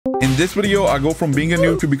In this video, I go from being a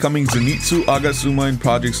noob to becoming Zenitsu, AGATSUMA, in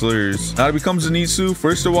Project Slayers. Now to become Zenitsu,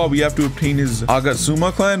 first of all, we have to obtain his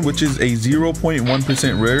AGATSUMA clan, which is a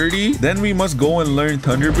 0.1% rarity. Then we must go and learn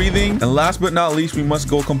thunder breathing. And last but not least, we must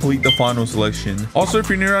go complete the final selection. Also, if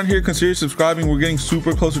you're new around here, consider subscribing. We're getting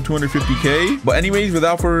super close to 250k. But anyways,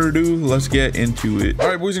 without further ado, let's get into it. All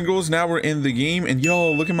right, boys and girls, now we're in the game. And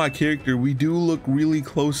yo, look at my character. We do look really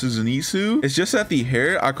close to Zenitsu. It's just that the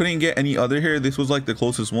hair, I couldn't get any other hair. This was like the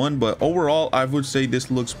closest one. But overall, I would say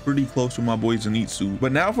this looks pretty close to my boy Zenitsu.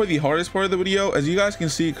 But now for the hardest part of the video. As you guys can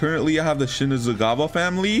see, currently I have the Shinazagawa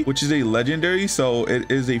family, which is a legendary, so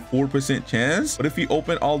it is a 4% chance. But if you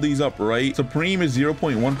open all these up right, Supreme is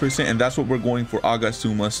 0.1%, and that's what we're going for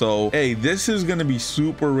AGATSUMA. So hey, this is gonna be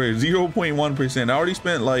super rare. 0.1%. I already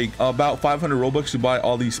spent like about 500 Robux to buy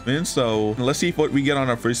all these spins, so let's see what we get on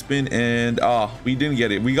our first spin. And we didn't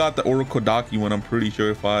get it. We got the Orokodaki one, I'm pretty sure,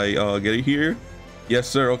 if I get it here. Yes,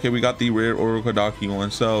 sir. Okay, we got the rare Orokodaki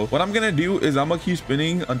one. So what I'm gonna do is I'm gonna keep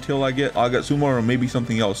spinning until I get AGATSUMA or maybe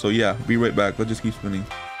something else. So yeah, be right back. Let's just keep spinning.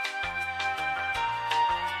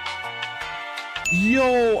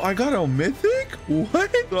 Yo, I got a mythic?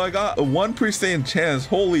 What? So I got a 1% chance.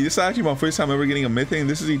 Holy, this is actually my first time ever getting a mythic, and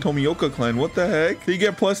this is the Tomioka clan. What the heck? So you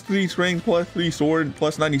get +3 strength, +3 sword,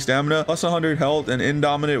 +90 stamina, +100 health, and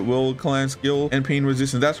indominate will, clan skill, and pain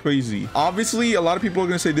resistance. That's crazy. Obviously, a lot of people are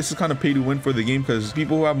gonna say this is kind of pay to win for the game because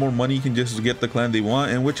people who have more money can just get the clan they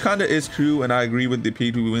want, and which kind of is true, and I agree with the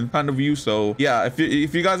pay to win kind of view. So yeah, if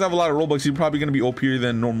you guys have a lot of Robux, you're probably gonna be OP'er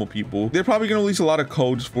than normal people. They're probably gonna release a lot of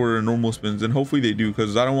codes for normal spins, and hopefully they do,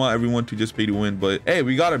 because I don't want everyone to just pay to win. But hey,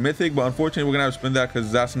 we got a mythic, but unfortunately we're gonna have to spin that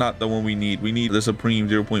because that's not the one we need. We need the Supreme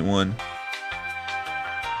 0.1.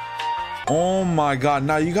 Oh my god,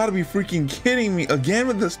 now you gotta be freaking kidding me. Again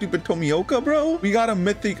with the stupid Tomioka, bro? We got a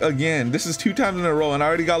mythic again. This is 2 times in a row, and I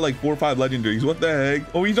already got like 4 or 5 legendaries. What the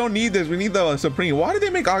heck? Oh, we don't need this. We need the Supreme. Why did they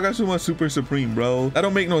make AGATSUMA Super Supreme, bro? That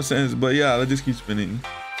don't make no sense. But yeah, let's just keep spinning.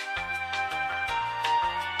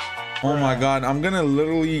 Oh my god, I'm gonna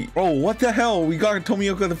literally... Oh, what the hell? We got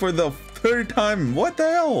Tomioka for the 3rd time. What the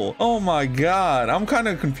hell? Oh my god, I'm kind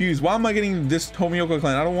of confused. Why am I getting this Tomioka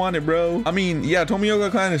clan? I don't want it, bro. I mean, yeah, Tomioka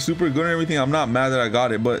clan is super good and everything. I'm not mad that I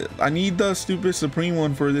got it, but I need the stupid Supreme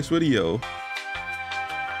one for this video.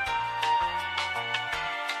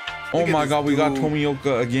 Oh my god, we got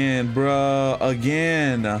Tomioka again, bruh.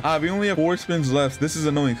 Again. We only have 4 spins left. This is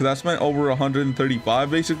annoying because I spent over 135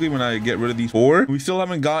 basically when I get rid of these 4. We still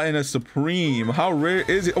haven't gotten a Supreme. How rare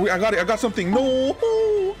is it? Oh, I got it. I got something. No,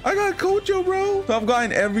 I got Kocho, bro. So I've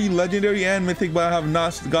gotten every legendary and mythic, but I have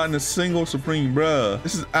not gotten a single Supreme, bruh.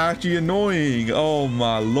 This is actually annoying. Oh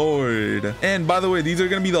my lord. And by the way, these are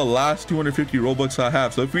gonna be the last 250 Robux I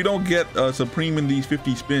have. So if we don't get a Supreme in these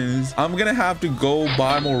 50 spins, I'm gonna have to go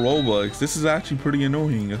buy more Robux. This is actually pretty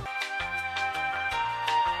annoying.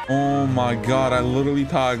 Oh my god, I literally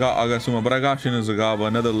thought I got AGATSUMA, but I got Shinazagawa,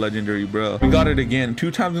 another legendary, bro. We got it again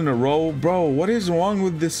 2 times in a row. Bro, what is wrong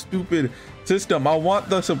with this stupid system? I want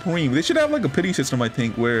the Supreme. They should have like a pity system, I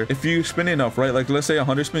think, where if you spin enough, right? Like let's say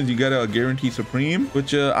 100 spins, you get a guaranteed Supreme,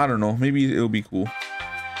 which I don't know, maybe it'll be cool.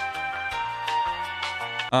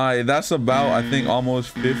 That's about, I think,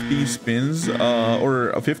 almost 50 spins,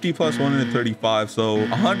 or 50 plus 135, so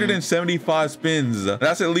 175 spins.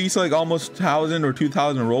 That's at least like almost 1,000 or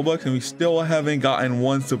 2,000 Robux, and we still haven't gotten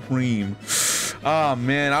 1 Supreme. Ah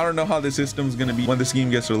man, I don't know how the system's gonna be when this game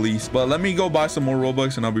gets released, but let me go buy some more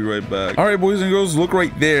Robux and I'll be right back. All right, boys and girls, look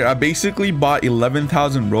right there. I basically bought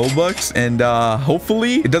 11,000 Robux, and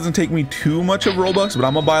hopefully it doesn't take me too much of Robux, but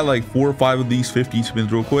I'm gonna buy like 4 or 5 of these 50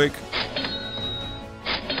 spins real quick.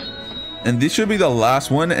 And this should be the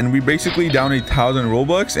last one, and we basically down 1,000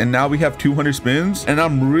 Robux, and now we have 200 spins, and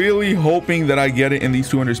I'm really hoping that I get it in these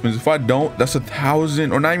 200 spins. If I don't, that's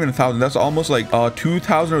 1,000, or not even 1,000, that's almost like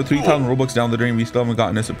 2,000 or 3,000 Robux down the drain. We still haven't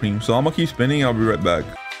gotten a Supreme, so I'm gonna keep spinning. I'll be right back.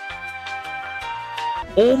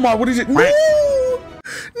 Oh my, what is it?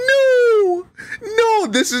 No,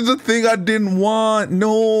 this is the thing I didn't want.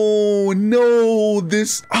 No,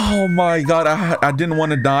 this, oh my god, I didn't want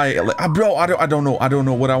to die. Like, bro, I don't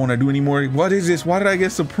know what I want to do anymore. What is this? Why did I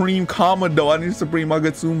get Supreme Kamado? I need Supreme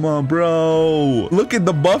AGATSUMA, bro. Look at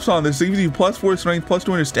the buffs on this. It gives you +4 strength,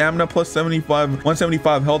 +200 stamina,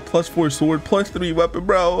 +175 health, +4 sword, +3 weapon,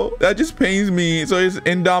 bro. That just pains me. So it's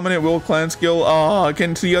indominate will, clan skill. I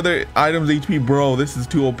can see other items HP, bro. This is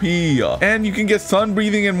too OP. And you can get sun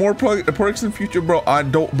breathing and more perks in future, bro. I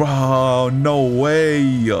don't, bro. No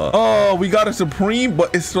way. Oh, we got a Supreme,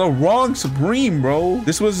 but it's the wrong Supreme, bro.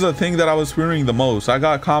 This was the thing that I was fearing the most. I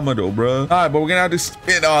got Kamado, bro. All right, but we're gonna have to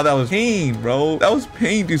spin. Oh, that was pain, bro. That was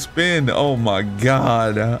pain to spin. Oh my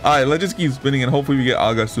God. All right, let's just keep spinning and hopefully we get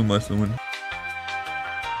AGATSUMA soon.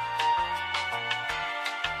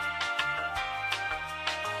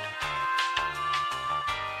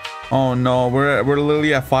 Oh no, we're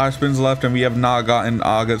literally at 5 spins left and we have not gotten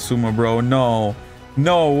AGATSUMA, bro.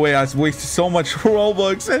 No way, I wasted so much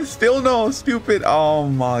Robux and still no, stupid. Oh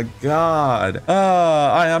my God.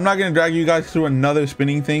 I'm not gonna drag you guys through another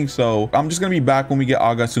spinning thing, so I'm just gonna be back when we get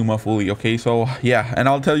AGATSUMA fully, okay? So yeah, and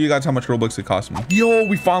I'll tell you guys how much Robux it cost me. Yo,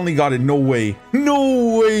 we finally got it. No way,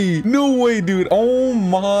 dude. Oh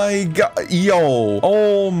my God. Yo,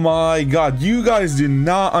 oh my God, you guys do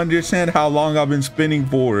not understand how long I've been spinning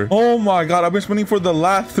for. Oh my God, I've been spinning for the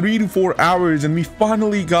last 3 to 4 hours and we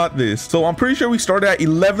finally got this. So I'm pretty sure we started at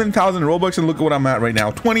 11,000 Robux and look at what I'm at right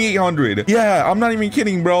now, 2,800. Yeah, I'm not even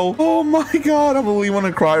kidding, bro. Oh my God, I really want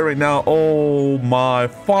to cry right now. Oh my,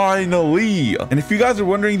 finally. And if you guys are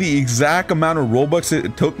wondering the exact amount of Robux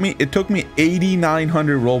it took me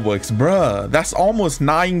 8,900 Robux, bruh. That's almost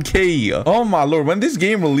 9K. Oh my Lord, when this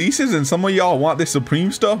game releases and some of y'all want this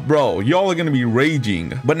Supreme stuff, bro, y'all are gonna be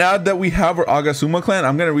raging. But now that we have our AGATSUMA clan,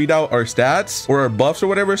 I'm gonna read out our stats or our buffs or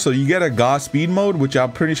whatever. So you get a God speed mode, which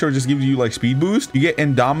I'm pretty sure just gives you like speed boost. You get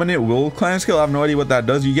Indominant Will clan skill. I have no idea what that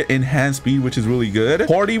does. You get enhanced speed, which is really good.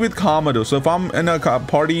 Party with Kamado. So if I'm in a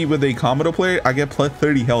party with a Kamado player, I get plus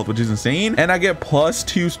 30 health, which is insane. And I get plus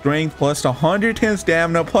 2 strength, plus 110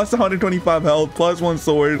 stamina, plus 125 health, plus 1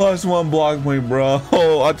 sword, plus 1 block point, bro.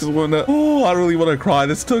 Oh, I really want to cry.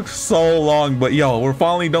 This took so long, but yo, we're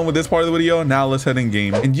finally done with this part of the video. Now let's head in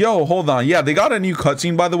game. And yo, hold on. Yeah, they got a new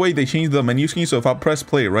cutscene, by the way. They changed the menu screen. So if I press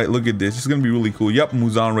play, right, look at this. It's gonna be really cool. Yep,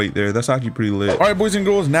 Muzan right there. That's actually pretty lit. All right, boys and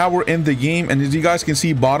girls, now we're in the game, and as you guys can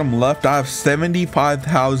see bottom left, I have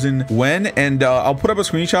 75,000 wen, and I'll put up a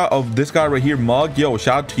screenshot of this guy right here, Mug. Yo,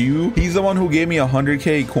 shout out to you. He's the one who gave me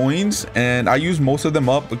 100k coins, and I used most of them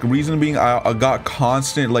up. The reason being I got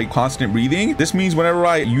constant breathing. This means whenever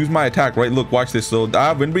I use my attack, right, look, watch this. So I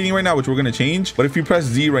have wind breathing right now, which we're gonna change, but if you press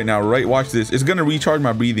Z right now, right, watch this, it's gonna recharge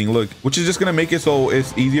my breathing, look, which is just gonna make it so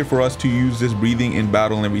it's easier for us to use this breathing in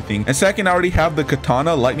battle and everything. And second, I already have the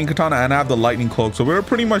katana, lightning katana, and I have the lightning cloak, so we're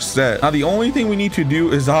pretty much set. Now the only thing we need to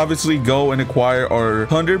do is obviously go and acquire our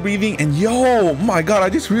thunder breathing. And yo, my God, I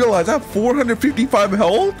just realized I have 455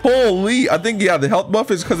 health. Holy, I think, yeah, the health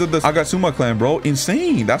buff is because of the AGATSUMA clan, bro.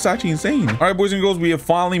 Insane. That's actually insane. All right, boys and girls, we have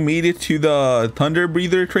finally made it to the thunder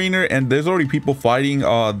breather trainer, and there's already people fighting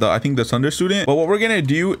I think the thunder student. But what we're gonna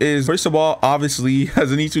do is, first of all, obviously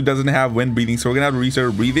Zenitsu doesn't have wind breathing, so we're gonna have to restart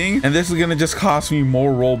our breathing, and this is gonna just cost me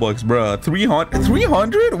more Robux, bro.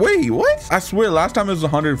 300? Wait, what? I swear last time it was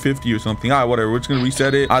 150 or something. All right, whatever, we're just gonna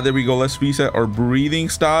reset it. There we go. Let's reset our breathing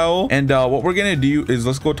style, and what we're gonna do is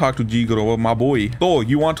let's go talk to Jigoro, my boy. Oh,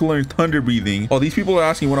 you want to learn thunder breathing? Oh, these people are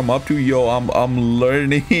asking what I'm up to. Yo, I'm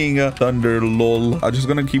learning thunder, lol. I'm just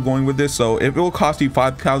gonna keep going with this. So if it will cost you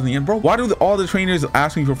 5,000 yen, bro, why do all the trainers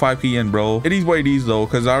ask me for 5k yen, bro? It is what it is though,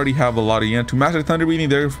 because I already have a lot of yen. To master thunder breathing,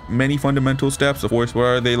 there are many fundamental steps. Of course,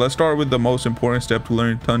 where are they? Let's start with the most important step to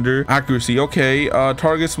learn thunder accuracy. Okay,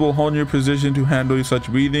 targets will hold your position to handle such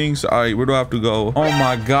breathings. All right, where do I have to go? Oh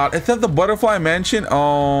my God, it's at the butterfly mansion.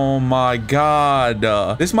 Oh my God,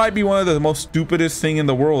 this might be one of the most stupidest thing in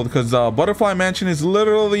the world, because butterfly mansion is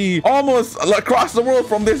literally almost across the world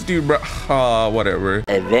from this dude, bro. Whatever.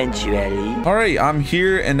 Eventually. All right, I'm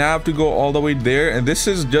here and I have to go all the way there, and this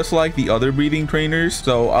is just like the other breathing trainers.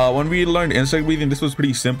 So when we learned insect breathing, this was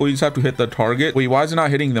pretty simple. You just have to hit the target. Wait, why is it not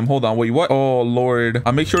hitting them? Hold on, wait, what? Oh Lord,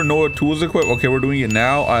 I make sure no tools equipped. Okay, we're doing it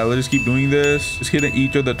now. All right, let's just keep doing this. Just hitting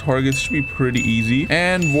each of the targets should be pretty easy,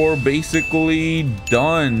 and we're basically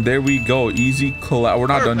done. There we go. Easy collapse. We're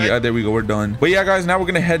not done yet. There we go, we're done. But yeah, guys, now we're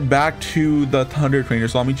gonna head back to the thunder trainer,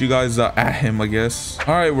 so I'll meet you guys at him, I guess.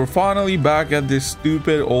 All right, we're finally back at this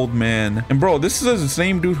stupid old man, and bro, this is the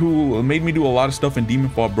same dude who made me do a lot of stuff in Demon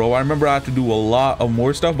Fall, bro. I remember I had to do a lot of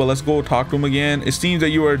more stuff, but let's go talk to him again. It seems that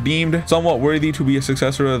you are deemed somewhat worthy to be a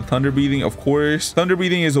successor of thunder breathing. Of course, thunder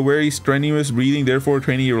breathing is a very strenuous breathing, therefore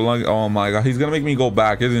training your lungs. Oh my God, he's gonna make me go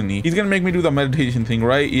back, isn't he? He's gonna make me do the meditation thing,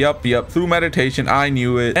 right? Yep, through meditation. I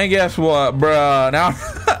knew it. And guess what, bruh, now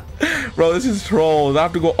bro, this is trolls. I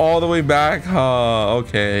have to go all the way back.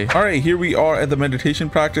 Okay. All right, here we are at the meditation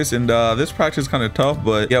practice, and this practice is kind of tough,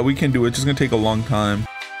 but yeah, we can do it. It's just gonna take a long time.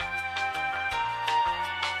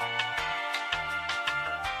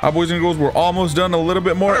 Boys and girls, we're almost done. A little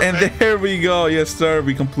bit more, and there we go. Yes, sir.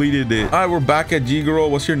 We completed it. All right, we're back at Jigoro.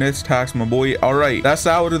 What's your next task, my boy? All right, that's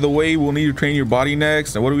out of the way. We'll need to train your body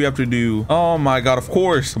next. And what do we have to do? Oh my god, of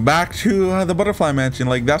course, back to the butterfly mansion.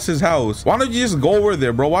 Like, that's his house. Why don't you just go over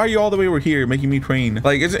there, bro? Why are you all the way over here making me train?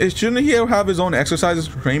 Like, shouldn't he have his own exercises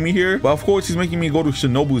to train me here? But of course, he's making me go to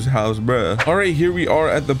Shinobu's house, bruh. All right, here we are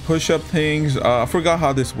at the push-up things. I forgot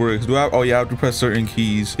how this works. Do I have, oh yeah, I have to press certain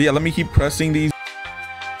keys. Yeah, let me keep pressing these.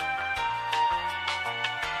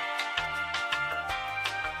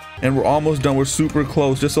 And we're almost done. We're super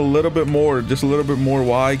close. Just a little bit more. Just a little bit more.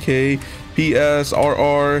 YK, PS,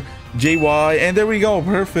 RR, JY, and there we go.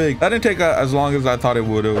 Perfect. That didn't take as long as I thought it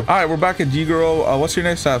would have. All right, we're back at Jigoro. What's your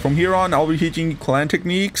next task? From here on, I'll be teaching clan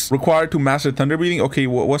techniques required to master thunder breathing. Okay,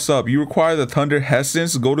 what's up? You require the thunder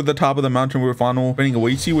essence. Go to the top of the mountain where final training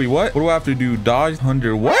awaits you. Wait, what? What do I have to do? Dodge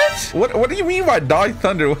thunder. What? What do you mean by dodge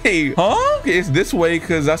thunder? Wait, huh? Okay, it's this way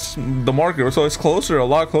because that's the marker, so it's closer, a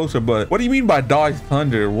lot closer. But what do you mean by dodge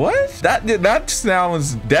thunder? What? That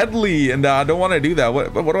sounds deadly, and I don't want to do that.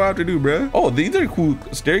 What do I have to do, bro? Oh, these are cool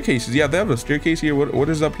staircases. Yeah, they have a staircase here. What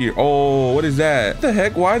is up here? Oh, what is that? What the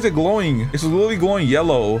heck? Why is it glowing? It's literally glowing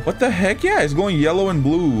yellow. What the heck? Yeah, it's glowing yellow and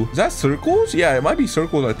blue. Is that circles? Yeah, it might be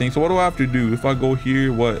circles, I think. So what do I have to do if I go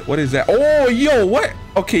here? What is that? Oh, yo, what?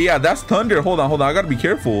 Okay, yeah, that's thunder. Hold on. I gotta be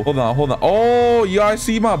careful. Hold on. Oh, yeah, I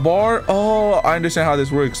see my bar. Oh, I understand how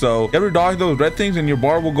this works. So you ever dodge those red things and your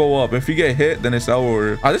bar will go up. If you get hit, then it's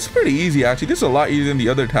over. This is pretty easy, actually. This is a lot easier than the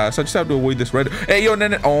other tasks. I just have to avoid this red. Hey, yo,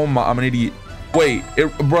 no. Oh my, I'm an idiot. Wait,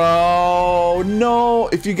 bro, no.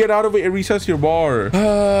 If you get out of it, it resets your bar.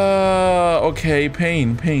 Okay,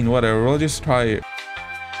 pain, whatever. We'll just try it.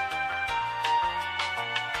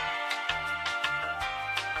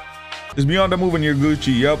 Just be on the move and you're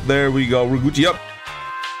Gucci. Yep, there we go. We're Gucci. Yep.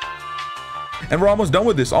 And we're almost done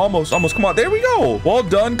with this. Almost. Come on. There we go. Well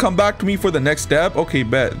done. Come back to me for the next step. Okay,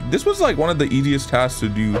 bet. This was like one of the easiest tasks to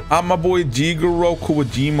do. I'm my boy Jigoro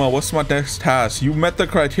Kuwajima. What's my next task? You met the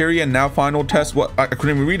criteria and now final test. What? I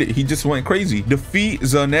couldn't even read it. He just went crazy. Defeat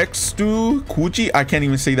Zenitsu Kuchi. I can't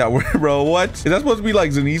even say that word, bro. What? Is that supposed to be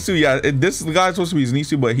like Zenitsu? Yeah, this guy's supposed to be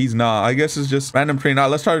Zenitsu, but he's not. I guess it's just random train. All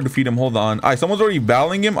right, let's try to defeat him. Hold on. All right, someone's already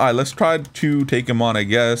battling him. All right, let's try to take him on, I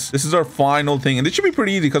guess. This is our final thing. And this should be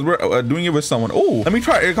pretty easy because we're doing it with someone. Oh, let me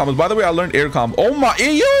try air combos. By the way, I learned air combos. Oh my,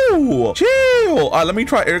 hey, yo, chill. All right, let me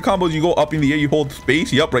try air combos. You go up in the air, you hold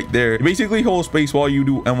space. Yep, right there. You basically hold space while you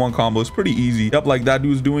do M1 combos. Pretty easy. Yep, like that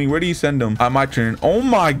dude's doing. Where do you send him? My turn. Oh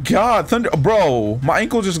my god, thunder, bro, my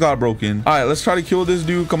ankle just got broken. All right, let's try to kill this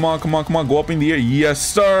dude. Come on. Go up in the air. Yes,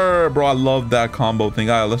 sir, bro. I love that combo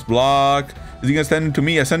thing. All right, let's block. Is he gonna send it to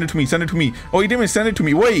me? Yeah, send it to me. Oh, he didn't even send it to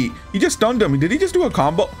me. Wait, he just stunned him. Did he just do a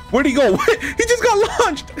combo? Where'd he go? What? He just got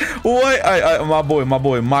launched. What? My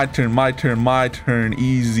boy. My turn.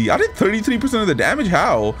 Easy. I did 33% of the damage.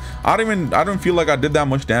 How? I don't feel like I did that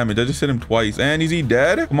much damage. I just hit him twice. And is he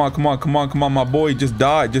dead? Come on, my boy. Just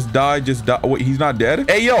die. Wait, he's not dead.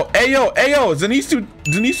 Hey yo.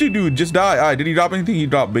 Zenitsu dude, just die. All right, did he drop anything? He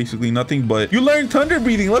dropped basically nothing, but you learned thunder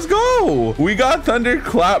breathing. Let's go. We got thunder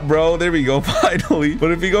clap, bro. There we go. Finally.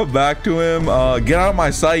 But if you go back to him, get out of my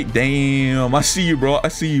sight. Damn, I see you, bro. I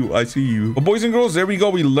see you. But boys and girls, there we go.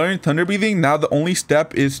 We learned thunder breathing. Now the only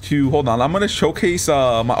step is to hold on. I'm gonna showcase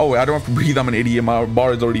my I don't have to breathe. I'm an idiot. My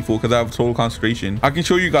bar is already full because I have total concentration. I can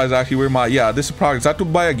show you guys actually where my this is progress. I have to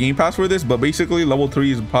buy a game pass for this, but basically level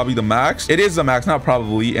 3 is probably the max. It is the max, not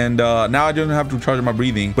probably. And now I don't have to charge my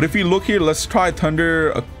breathing. But if you look here, let's try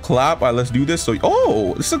thunder clap. All right, let's do this. So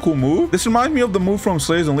this is a cool move. This reminds me of the move from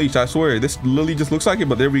Slayers and Leech. I swear, this literally just looks like it,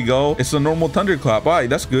 but there we go. It's a normal thunder clap. All right,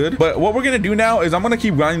 that's good. But what we're gonna do now is I'm gonna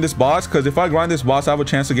keep grinding this boss, because if I grind this boss, I have a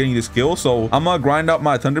chance of getting this skill. So I'm gonna grind up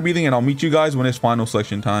my thunder breathing, and I'll meet you guys when it's final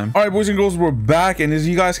selection time. All right, boys and girls, we're back, and as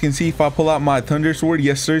you guys can see, if I pull out my thunder sword,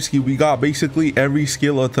 yes sir, we got basically every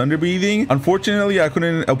skill of thunder breathing. Unfortunately, I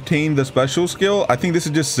couldn't obtain the special skill. I think this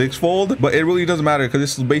is just 6-fold, but it really doesn't matter because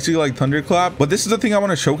this is basically like thunder clap. But this is the thing I want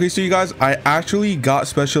to showcase to you guys. I actually got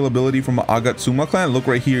special ability from AGATSUMA clan. Look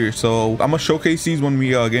right here. So I'm gonna showcase these when we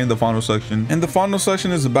get in the final section. And the final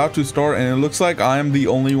section is about to start, and it looks like I am the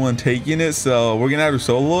only one taking it, so we're gonna have to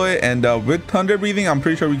solo it. And with thunder breathing, I'm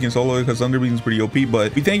pretty sure we can solo it because thunder breathing is pretty OP.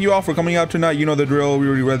 But we thank you all for coming out tonight. You know the drill. We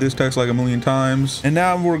already read this text like a million times, and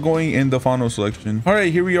now we're going in the final selection. All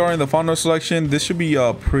right, here we are in the final selection. This should be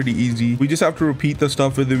pretty easy. We just have to repeat the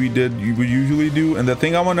stuff that we usually do. And the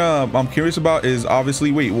thing I'm curious about is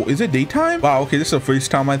obviously, wait, is it daytime? Wow, okay, this is the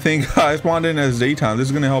first time I think I spawned in as daytime. This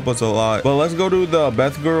is gonna help us a lot. lot. But let's go to the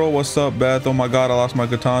Beth girl. What's up, Beth? Oh my god, I lost my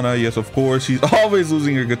katana. Yes, of course. She's always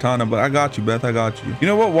losing her katana, but I got you, Beth. I got you. You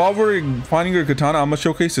know what? While we're finding her katana, I'm gonna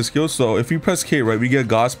showcase the skills. So if we press K, right, we get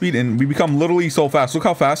Godspeed and we become literally so fast. Look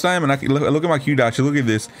how fast I am, and I can look at my Q dash. Look at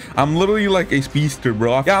this. I'm literally like a speedster,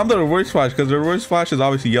 bro. Yeah, I'm the reverse flash because the reverse flash is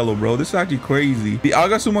obviously yellow, bro. This is actually crazy. The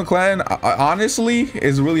AGATSUMA clan, honestly,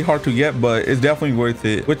 is really hard to get, but it's definitely worth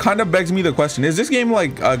it. Which kind of begs me the question: is this game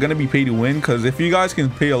like gonna be pay to win? Because if you guys can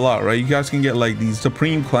pay a lot, right, you guys can get like these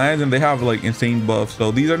supreme clans, and they have like insane buffs.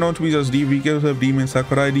 So these are known to be just DV demons,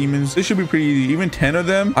 Sakurai demons. This should be pretty easy. Even 10 of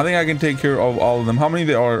them, I think I can take care of all of them. How many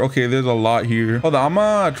there are? Okay, there's a lot here. Hold on, I'm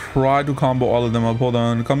gonna try to combo all of them up. Hold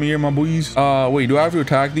on, come here, my boys. Wait, do I have to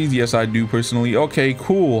attack these? Yes, I do personally. Okay,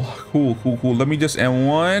 cool. Let me just end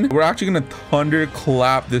one. We're actually gonna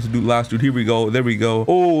thunderclap this last dude. Here we go. There we go.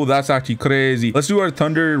 Oh, that's actually crazy. Let's do our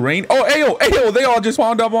thunder rain. Oh, ayo, they all just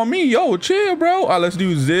wound up on me. Yo, chill, bro. All right, let's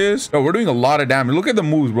do this. Oh, we're doing a lot of damage. Look at the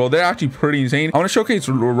moves, bro. They're actually pretty insane. I want to showcase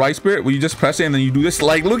Right Spirit where you just press it and then you do this.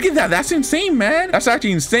 Like, look at that. That's insane, man. That's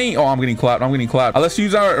actually insane. Oh, I'm getting clapped. Let's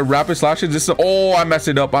use our rapid slashes. This is, oh, I messed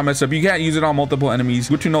it up. You can't use it on multiple enemies.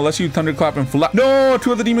 Good to know. Let's use thunderclap and flat. No,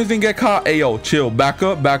 2 of the demons didn't get caught. Ayo, chill. Back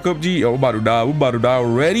up, G. Oh, we're about to die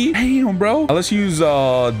already. Damn, bro. Let's use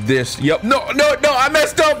this. Yep. No, I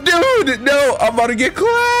messed up, dude. No, I'm about to get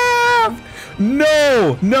clapped.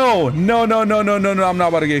 No, I'm not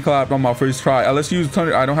about to get clapped on my first try. Let's use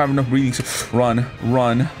thunder. I don't have enough breathing. Run.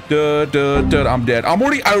 I'm dead. I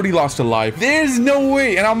already lost a life. There's no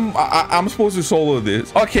way. And I'm supposed to solo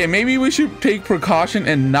this. Okay, maybe we should take precaution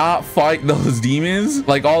and not fight those demons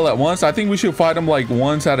like all at once. I think we should fight them like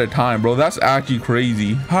once at a time, bro. That's actually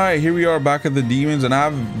crazy. All right, here we are back at the demons, and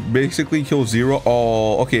I've basically killed 0.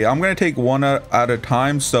 Oh, okay, I'm gonna take one at a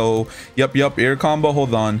time. So yep, air combo.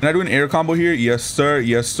 Hold on, can I do an air combo here? Yes sir,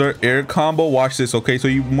 air combo. Watch this. Okay, so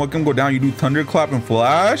you want them go down, you do thunderclap and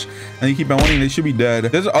flash, and you keep on winning. They should be dead.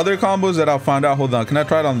 There's other combos that I'll find out. Hold on, can I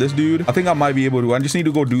try it on this dude? I think I might be able to. I just need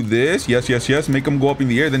to go do this. Yes, make them go up in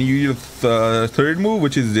the air. Then you use the third move,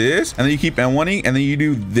 which is this, and then you keep N1ing, and then you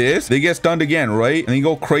do this. They get stunned again, right? And then you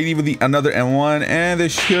go crazy with the another N1, and they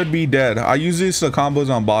should be dead. I use this combos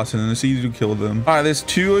on bosses, and it's easy to kill them. All right, there's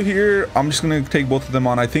 2 here. I'm just gonna take both of them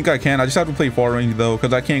on. I think I can. I just have to play far range though,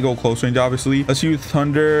 because I can't go close range, obviously. Let's use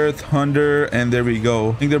thunder, and there we go.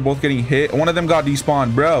 I think they're both getting hit. One of them got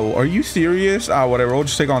despawned. Bro, are you serious? Whatever, we'll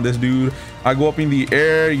just take on this dude. I go up in the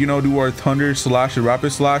air, you know, do our thunder slashes,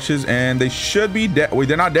 rapid slashes, and they should be dead. Wait,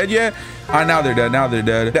 they're not dead yet? Now they're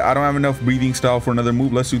dead. I don't have enough breathing style for another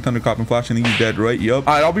move. Let's do thunderclap and flash, and he's dead, right? Yup.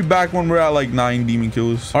 All right, I'll be back when we're at like 9 demon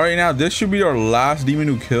kills. All right, now this should be our last demon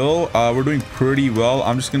to kill. We're doing pretty well.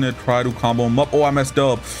 I'm just gonna try to combo him up. Oh, I messed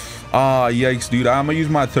up. Yikes, dude. I'm gonna use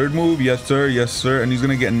my third move. Yes sir, and he's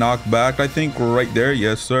gonna get knocked back, I think, right there.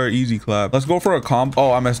 Yes sir, easy clap. Let's go for a combo.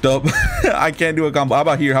 Oh, I messed up. I can't do a combo. How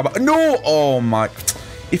about here? How about no? Oh my.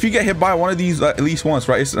 If you get hit by one of these at least once,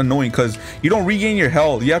 right, it's annoying because you don't regain your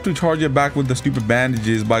health. You have to charge it back with the stupid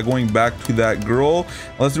bandages by going back to that girl.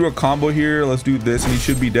 Let's do a combo here. Let's do this, and he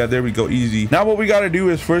should be dead. There we go, easy. Now what we got to do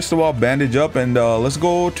is first of all bandage up, and let's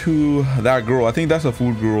go to that girl. I think that's a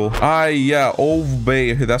food girl. Yeah,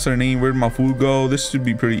 Obey, that's her name. Where'd my food go? This should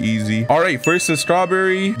be pretty easy. All right, first the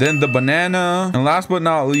strawberry, then the banana, and last but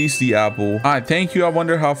not least the apple. All right, thank you. I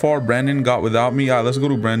wonder how far Brandon got without me. All right, let's go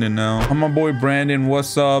to Brandon now. I'm my boy Brandon.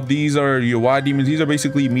 What's up? These are your Y demons. These are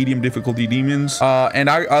basically medium difficulty demons, and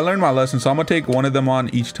I learned my lesson, so I'm gonna take one of them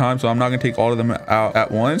on each time, so I'm not gonna take all of them out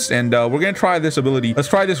at once. And we're gonna try this ability. Let's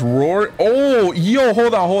try this roar. Oh, yo,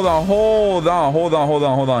 hold on.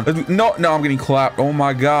 No, I'm getting clapped. Oh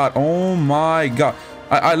my god.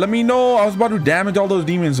 Let me know. I was about to damage all those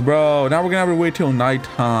demons, bro. Now we're gonna have to wait till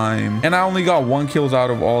nighttime, and I only got 1 kills out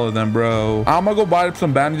of all of them, bro. I'm gonna go buy up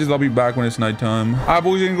some bandages. I'll be back when it's nighttime. All right,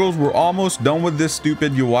 boys and girls, we're almost done with this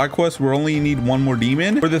stupid UI quest. We only need 1 more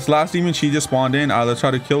demon. For this last demon, she just spawned in. Let's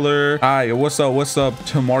try to kill her. All right, what's up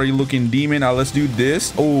Tamari looking demon? Let's do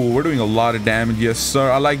this. Oh, we're doing a lot of damage. Yes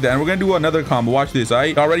sir, I like that. And we're gonna do another combo. Watch this. All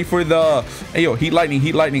right, y'all ready for the heat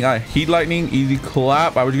lightning? All right, heat lightning, easy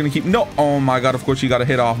clap. I was gonna keep oh my god, of course she got a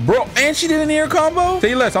hit off, bro, and she did an air combo.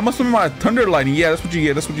 Say less. I'm assuming my thunder lightning. Yeah, that's what you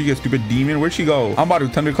get, stupid demon. Where'd she go? I'm about to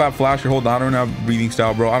thunderclap flash her. Hold on, I don't have breathing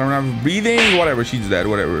style, bro. I don't have breathing. Whatever, she's dead.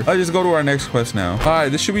 Whatever. Let's just go to our next quest now. All right,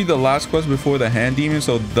 this should be the last quest before the hand demon.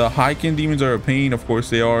 So the hiking demons are a pain. Of course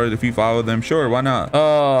they are. If you follow them, sure, why not?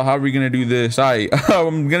 How are we gonna do this? All right,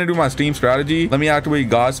 I'm gonna do my steam strategy. Let me activate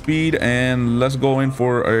Godspeed, and let's go in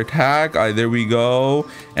for our attack. All right, there we go,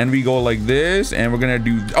 and we go like this, and we're gonna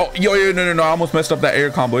do no, I almost messed up that that air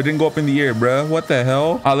combo. It didn't go up in the air, bruh. What the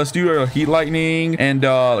hell? Let's do a heat lightning. And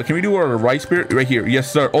can we do our right spirit right here?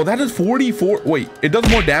 Yes, sir. Oh, that is 44. Wait, it does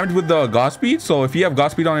more damage with the Godspeed. So if you have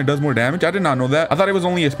Godspeed on, it does more damage. I did not know that. I thought it was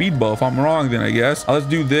only a speed buff. I'm wrong then, I guess. Let's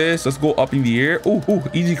do this. Let's go up in the air. Ooh,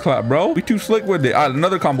 easy clap, bro. We too slick with it.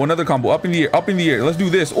 Another combo. Up in the air. Up in the air. Let's do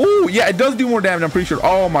this. Oh, yeah, it does do more damage. I'm pretty sure.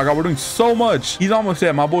 Oh my God, we're doing so much. He's almost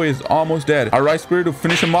dead. My boy is almost dead. All right, spirit to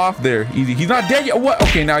finish him off there. Easy. He's not dead yet. What?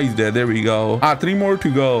 Okay, now he's dead. There we go. 3 more to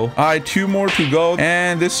go. All right, 2 more to go.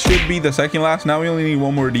 And this should be the second last. Now we only need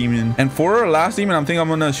 1 more demon. And for our last demon, I'm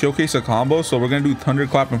gonna showcase a combo. So we're gonna do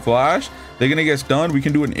thunderclap and flash. They're gonna get stunned. We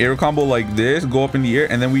can do an air combo like this, go up in the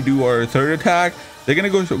air, and then we do our third attack. They're gonna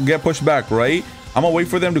go get pushed back, right? I'm gonna wait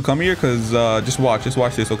for them to come here because just watch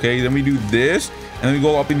this. Okay, then we do this, and then we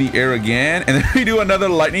go up in the air again, and then we do another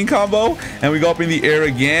lightning combo, and we go up in the air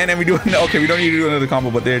again, and we do okay, we don't need to do another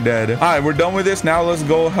combo, but they're dead. All right, we're done with this. Now let's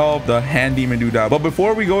go help the hand demon do that. But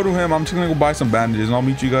before we go to him, I'm just gonna go buy some bandages, and I'll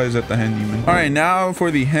meet you guys at the hand demon. All right, now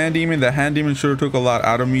for the hand demon. The hand demon sure took a lot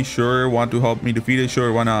out of me. Sure, want to help me defeat it?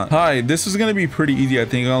 Sure, why not? Hi, this is gonna be pretty easy, I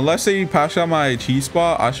think. Unless they patch out my cheese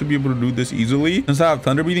spot, I should be able to do this easily. Since I have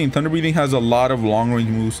thunder breathing, thunder breathing has a lot of long range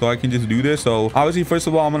moves, so I can just do this. So obviously, first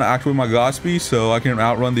of all, I'm gonna activate my Godspeed so I can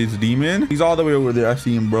outrun this demon. He's all the way over there. I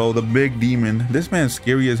see him, bro. The big demon. This man's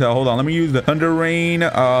scary as hell. Hold on, let me use the thunder rain.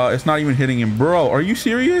 It's not even hitting him, bro. Are you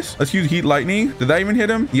serious? Let's use heat lightning. Did that even hit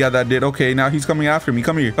him? Yeah, that did. Okay, now he's coming after me.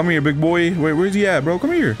 Come here, big boy. Wait, where's he at, bro?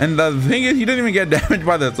 Come here. And the thing is, he didn't even get damaged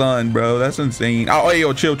by the sun, bro. That's insane. Oh, hey,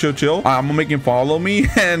 yo, chill. I'm gonna make him follow me,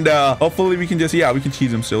 and hopefully we can just, yeah, we can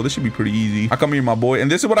cheese him still. This should be pretty easy. I come here, my boy. And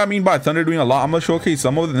this is what I mean by thunder doing a lot. I'm gonna showcase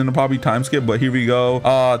some of it, and then probably time skip, but here we go.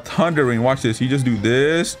 Thundering. Watch this. You just do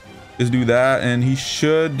this. Just do that, and he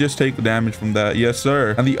should just take damage from that. Yes,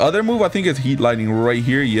 sir. And the other move, I think, is heat lightning right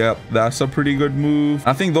here. Yep, that's a pretty good move.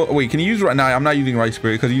 I think, wait, can you use right now? I'm not using right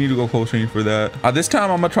spirit because you need to go close range for that. This time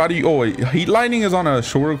I'm gonna try to, oh wait, heat lightning is on a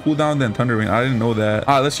shorter cooldown than thunder rain. I didn't know that.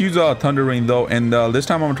 Let's use thunder rain though, and this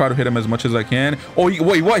time I'm gonna try to hit him as much as I can. Oh,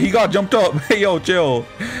 wait, what? He got jumped up. Hey, yo, chill.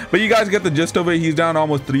 But you guys get the gist of it. He's down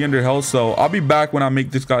almost 300 health, so I'll be back when I make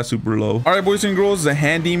this guy super low. All right, boys and girls, the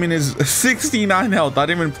hand demon is 69 health. I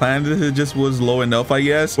didn't even plan this. It just was low enough, I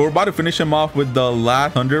guess. But we're about to finish him off with the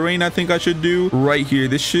last thunder rain. I think I should do right here.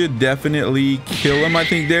 This should definitely kill him, I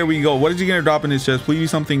think. There we go. What is he gonna drop in his chest? Please be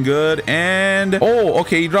something good. And oh,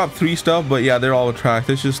 okay, he dropped 3 stuff, but yeah, they're all attract.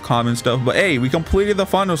 It's just common stuff. But hey, we completed the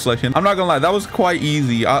final selection. I'm not gonna lie, that was quite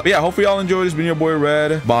easy. Yeah, hopefully y'all enjoyed. It's been your boy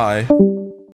Red. Bye.